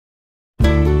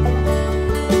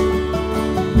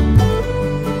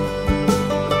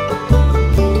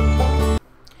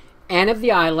Man of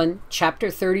the Island, Chapter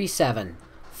 37.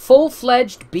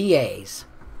 Full-fledged BAs.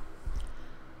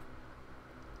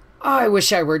 "I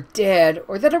wish I were dead,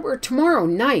 or that it were tomorrow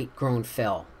night," groaned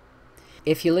Phil.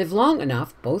 "If you live long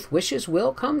enough, both wishes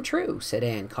will come true," said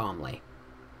Anne calmly.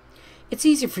 "It's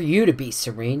easy for you to be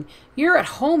serene. You're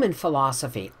at home in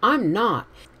philosophy. I'm not.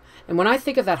 And when I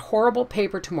think of that horrible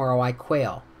paper tomorrow, I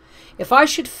quail. If I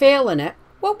should fail in it,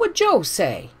 what would Joe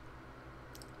say?"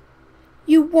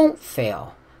 "You won't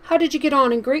fail. How did you get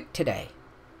on in Greek today?"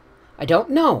 "I don't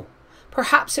know.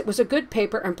 Perhaps it was a good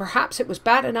paper, and perhaps it was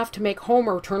bad enough to make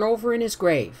Homer turn over in his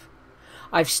grave.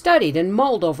 I've studied and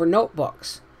mulled over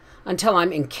notebooks until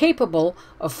I'm incapable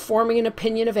of forming an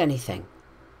opinion of anything.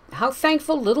 How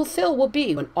thankful little Phil will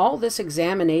be when all this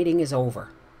examinating is over."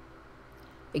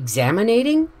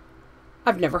 "Examinating?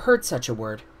 I've never heard such a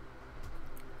word."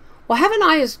 "Well, haven't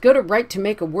I as good a right to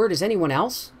make a word as anyone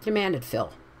else?" demanded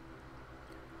Phil.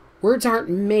 "Words aren't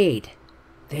made,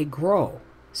 they grow,"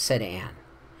 said Anne.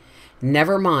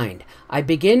 "Never mind. I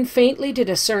begin faintly to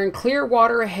discern clear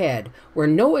water ahead, where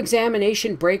no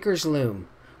examination breakers loom.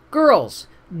 Girls,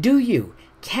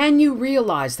 can you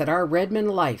realize that our Redmond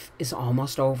life is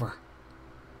almost over?"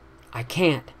 "I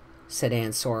can't," said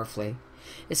Anne sorrowfully.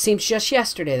 "It seems just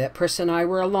yesterday that Pris and I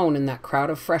were alone in that crowd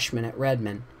of freshmen at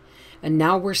Redmond, and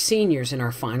now we're seniors in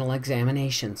our final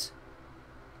examinations."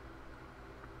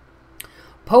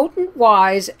 "Potent,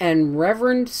 wise, and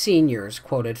reverend seniors,"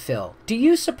 quoted Phil. "Do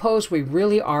you suppose we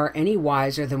really are any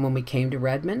wiser than when we came to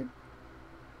Redmond?"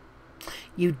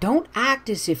 "You don't act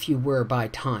as if you were by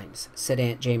times," said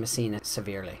Aunt Jamesina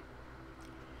severely.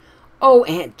 "Oh,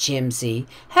 Aunt Jimsy,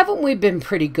 haven't we been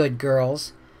pretty good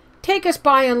girls? Take us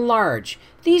by and large.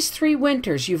 These 3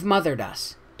 winters you've mothered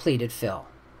us," pleaded Phil.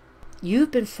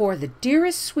 "You've been 4 the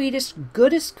dearest, sweetest,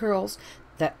 goodest girls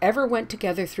that ever went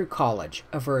together through college,"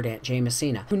 averred Aunt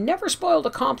Jamesina, who never spoiled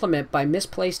a compliment by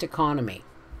misplaced economy.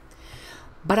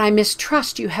 "But I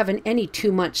mistrust you haven't any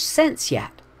too much sense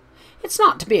yet. It's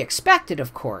not to be expected,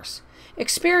 of course.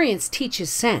 Experience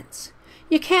teaches sense.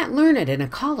 You can't learn it in a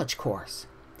college course.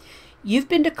 You've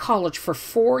been to college for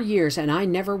 4 years and I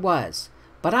never was,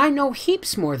 but I know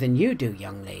heaps more than you do,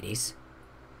 young ladies.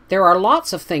 There are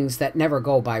lots of things that never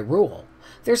go by rule.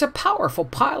 There's a powerful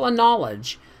pile of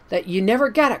knowledge that you never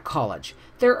get at college.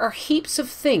 There are heaps of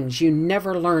things you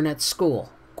never learn at school,"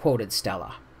 quoted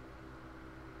Stella.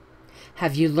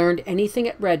 "Have you learned anything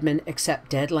at Redmond except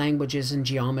dead languages and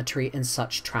geometry and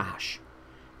such trash?"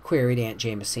 queried Aunt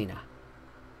Jamesina.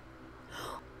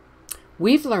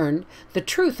 "We've learned the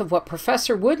truth of what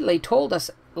Professor Woodley told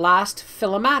us last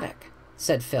Philomatic,"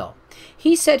 said Phil.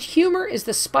 "He said humor is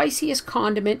the spiciest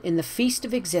condiment in the feast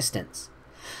of existence.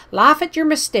 Laugh at your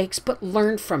mistakes, but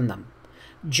learn from them.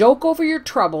 Joke over your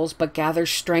troubles, but gather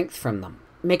strength from them.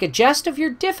 Make a jest of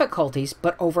your difficulties,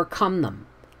 but overcome them.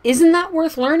 Isn't that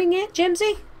worth learning, Aunt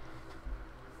Jimsy?"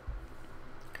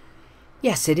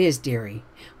 "Yes, it is, dearie.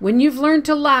 When you've learned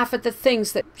to laugh at the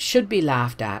things that should be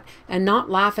laughed at, and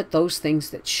not laugh at those things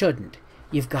that shouldn't,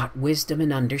 you've got wisdom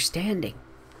and understanding."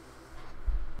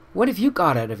 "What have you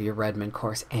got out of your Redmond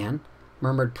course, Anne?"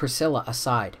 murmured Priscilla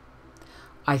aside.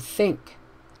 "I think,"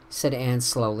 said Anne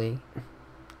slowly,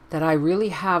 "that I really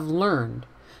have learned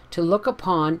to look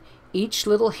upon each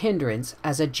little hindrance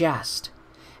as a jest,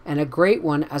 and a great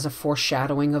one as a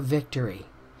foreshadowing of victory.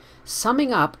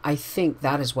 Summing up, I think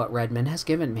that is what Redmond has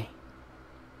given me."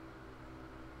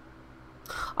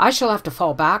 "I shall have to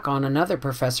fall back on another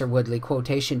Professor Woodley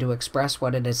quotation to express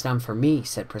what it has done for me,"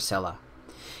 said Priscilla.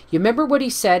 "You remember what he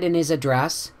said in his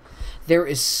address? There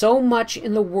is so much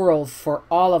in the world for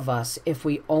all of us if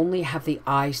we only have the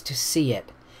eyes to see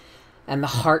it, and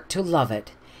the heart to love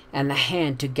it, and the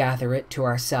hand to gather it to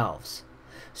ourselves.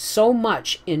 So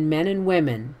much in men and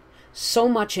women, so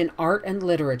much in art and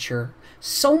literature,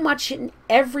 so much in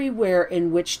everywhere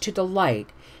in which to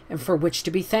delight and for which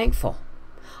to be thankful.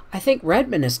 I think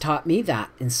Redmond has taught me that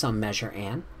in some measure,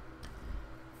 Anne."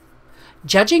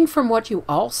 "Judging from what you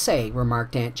all say,"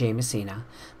 remarked Aunt Jamesina,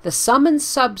 "the sum and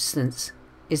substance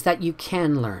is that you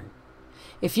can learn,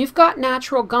 if you've got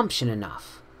natural gumption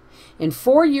enough. In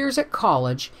 4 years at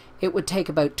college, it would take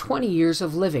about 20 years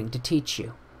of living to teach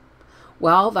you.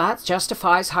 Well, that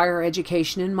justifies higher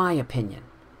education in my opinion.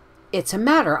 It's a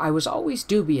matter I was always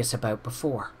dubious about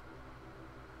before."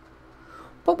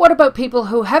 "But what about people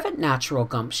who haven't natural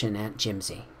gumption, Aunt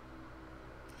Jimsy?"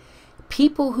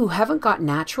 "People who haven't got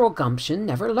natural gumption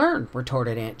never learn,"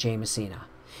 retorted Aunt Jamesina.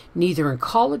 "Neither in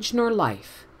college nor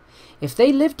life. If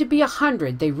they live to be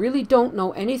 100, they really don't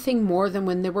know anything more than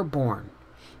when they were born.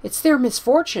 It's their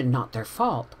misfortune, not their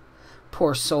fault.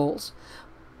 Poor souls.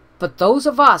 But those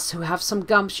of us who have some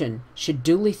gumption should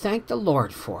duly thank the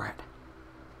Lord for it."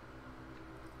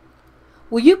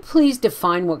 Will you please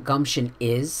define what gumption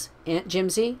is, Aunt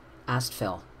Jimsy? Asked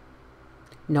Phil.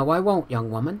 No, I won't,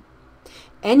 young woman.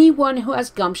 Anyone who has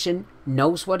gumption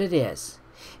knows what it is,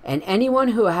 and anyone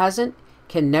who hasn't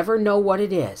can never know what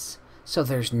it is, so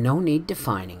there's no need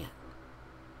defining it.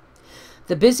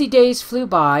 The busy days flew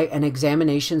by and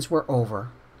examinations were over.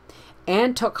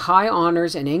 Anne took high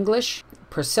honors in English,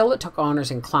 Priscilla took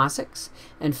honors in classics,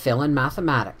 and Phil in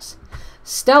mathematics.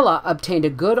 Stella obtained a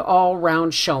good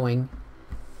all-round showing.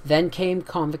 Then came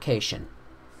convocation.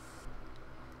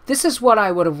 This is what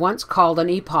I would have once called an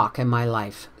epoch in my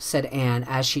life, said Anne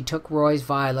as she took Roy's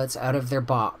violets out of their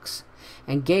box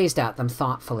and gazed at them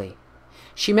thoughtfully.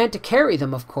 She meant to carry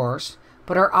them, of course,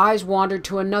 but her eyes wandered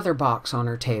to another box on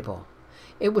her table.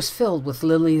 It was filled with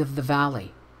lilies of the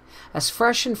valley, as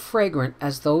fresh and fragrant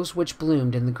as those which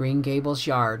bloomed in the Green Gables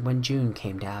yard when June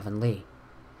came to Avonlea.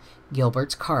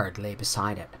 Gilbert's card lay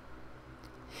beside it.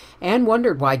 Anne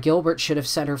wondered why Gilbert should have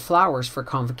sent her flowers for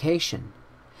convocation.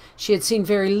 She had seen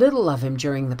very little of him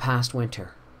during the past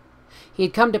winter. He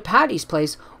had come to Patty's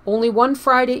Place only one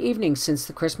Friday evening since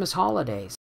the Christmas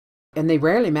holidays, and they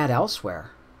rarely met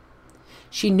elsewhere.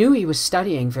 She knew he was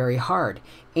studying very hard,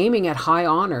 aiming at high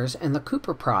honors and the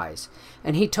Cooper Prize,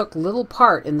 and he took little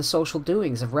part in the social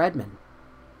doings of Redmond.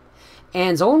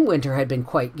 Anne's own winter had been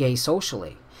quite gay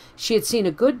socially. She had seen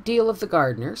a good deal of the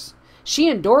Gardners. She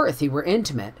and Dorothy were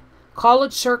intimate.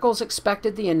 College circles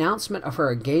expected the announcement of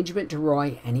her engagement to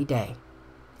Roy any day.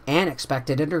 Anne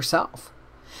expected it herself.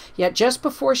 Yet just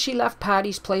before she left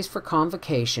Patty's Place for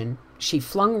convocation, she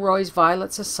flung Roy's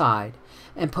violets aside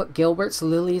and put Gilbert's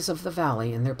lilies of the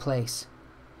valley in their place.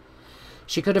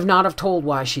 She could not have told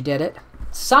why she did it.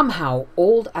 Somehow,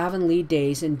 old Avonlea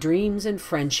days and dreams and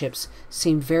friendships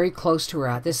seemed very close to her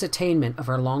at this attainment of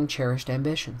her long-cherished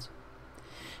ambitions.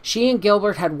 She and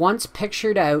Gilbert had once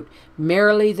pictured out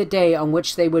merrily the day on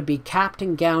which they would be capped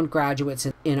and gowned graduates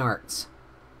in arts.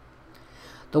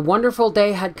 The wonderful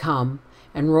day had come,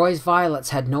 and Roy's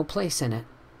violets had no place in it.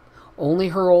 Only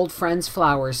her old friend's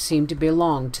flowers seemed to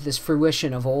belong to this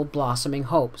fruition of old blossoming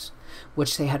hopes,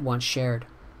 which they had once shared.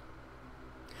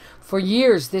 For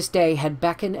years this day had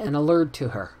beckoned and allured to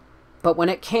her, but when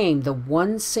it came, the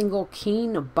one single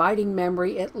keen, abiding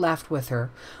memory it left with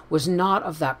her was not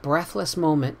of that breathless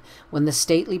moment when the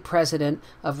stately president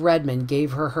of Redmond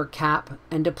gave her her cap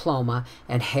and diploma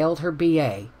and hailed her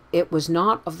B.A. It was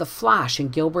not of the flash in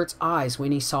Gilbert's eyes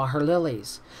when he saw her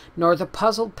lilies, nor the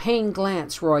puzzled, pained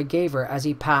glance Roy gave her as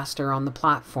he passed her on the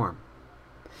platform.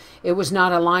 It was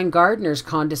not Aline Gardner's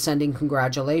condescending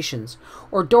congratulations,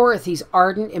 or Dorothy's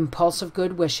ardent, impulsive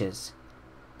good wishes.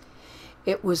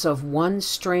 It was of one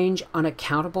strange,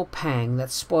 unaccountable pang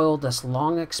that spoiled this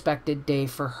long-expected day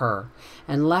for her,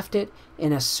 and left it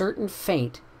in a certain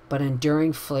faint but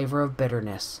enduring flavor of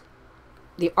bitterness.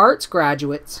 The arts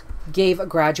graduates gave a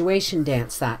graduation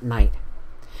dance that night.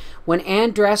 When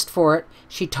Anne dressed for it,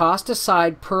 she tossed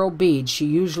aside pearl beads she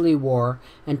usually wore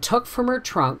and took from her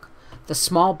trunk the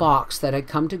small box that had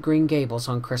come to Green Gables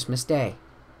on Christmas Day.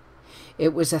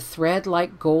 It was a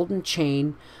thread-like golden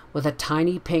chain with a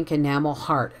tiny pink enamel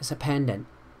heart as a pendant.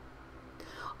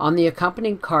 On the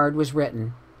accompanying card was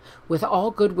written, "With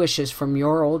all good wishes from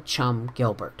your old chum,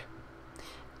 Gilbert."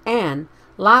 Anne,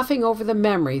 laughing over the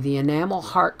memory the enamel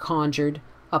heart conjured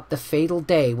up the fatal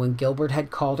day when Gilbert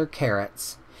had called her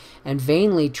carrots, and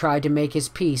vainly tried to make his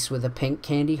peace with a pink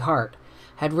candy heart,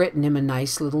 had written him a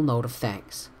nice little note of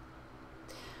thanks.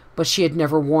 But she had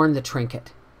never worn the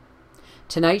trinket.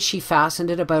 Tonight she fastened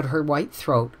it about her white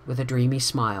throat with a dreamy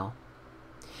smile.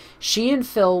 She and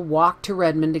Phil walked to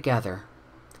Redmond together.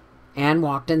 Anne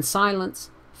walked in silence.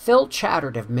 Phil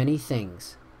chattered of many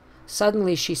things.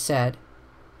 Suddenly she said,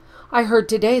 "I heard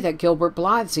today that Gilbert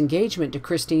Blythe's engagement to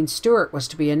Christine Stuart was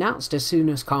to be announced as soon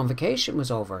as convocation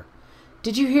was over.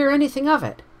 Did you hear anything of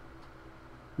it?"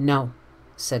 "No,"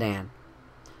 said Anne.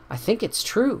 "I think it's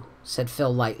true," said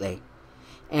Phil lightly.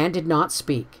 Anne did not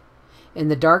speak. In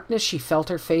the darkness she felt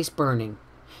her face burning.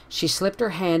 She slipped her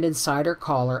hand inside her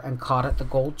collar and caught at the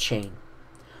gold chain.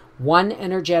 One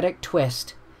energetic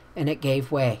twist, and it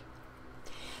gave way.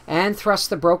 Anne thrust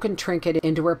the broken trinket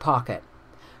into her pocket.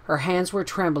 Her hands were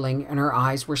trembling and her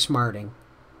eyes were smarting.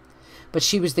 But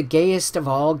she was the gayest of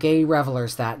all gay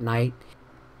revelers that night,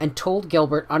 and told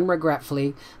Gilbert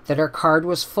unregretfully that her card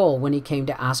was full when he came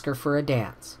to ask her for a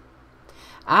dance.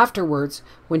 Afterwards,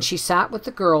 when she sat with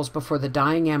the girls before the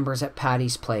dying embers at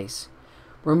Patty's Place,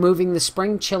 removing the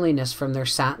spring chilliness from their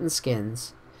satin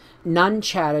skins, none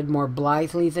chatted more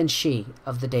blithely than she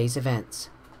of the day's events.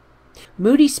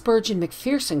 "Moody Spurgeon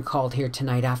Macpherson called here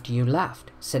tonight after you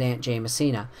left," said Aunt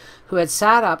Jamesina, who had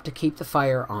sat up to keep the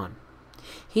fire on.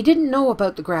 He didn't know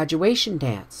about the graduation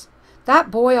dance.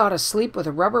 That boy ought to sleep with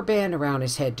a rubber band around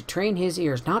his head to train his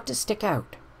ears not to stick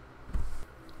out.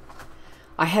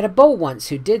 I had a beau once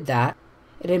who did that.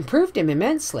 It improved him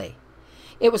immensely.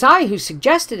 It was I who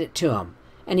suggested it to him,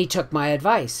 and he took my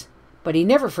advice, but he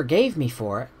never forgave me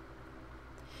for it.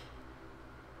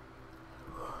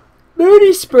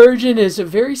 Moody Spurgeon is a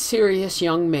very serious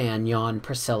young man, yawned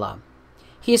Priscilla.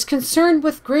 He is concerned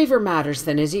with graver matters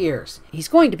than his ears. He's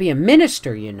going to be a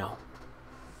minister, you know.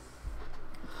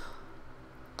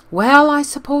 Well, I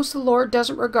suppose the Lord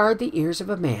doesn't regard the ears of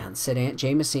a man, said Aunt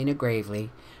Jamesina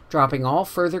gravely, dropping all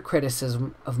further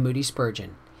criticism of Moody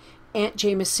Spurgeon. Aunt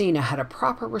Jamesina had a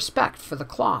proper respect for the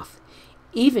cloth,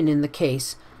 even in the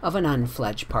case of an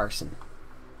unfledged parson.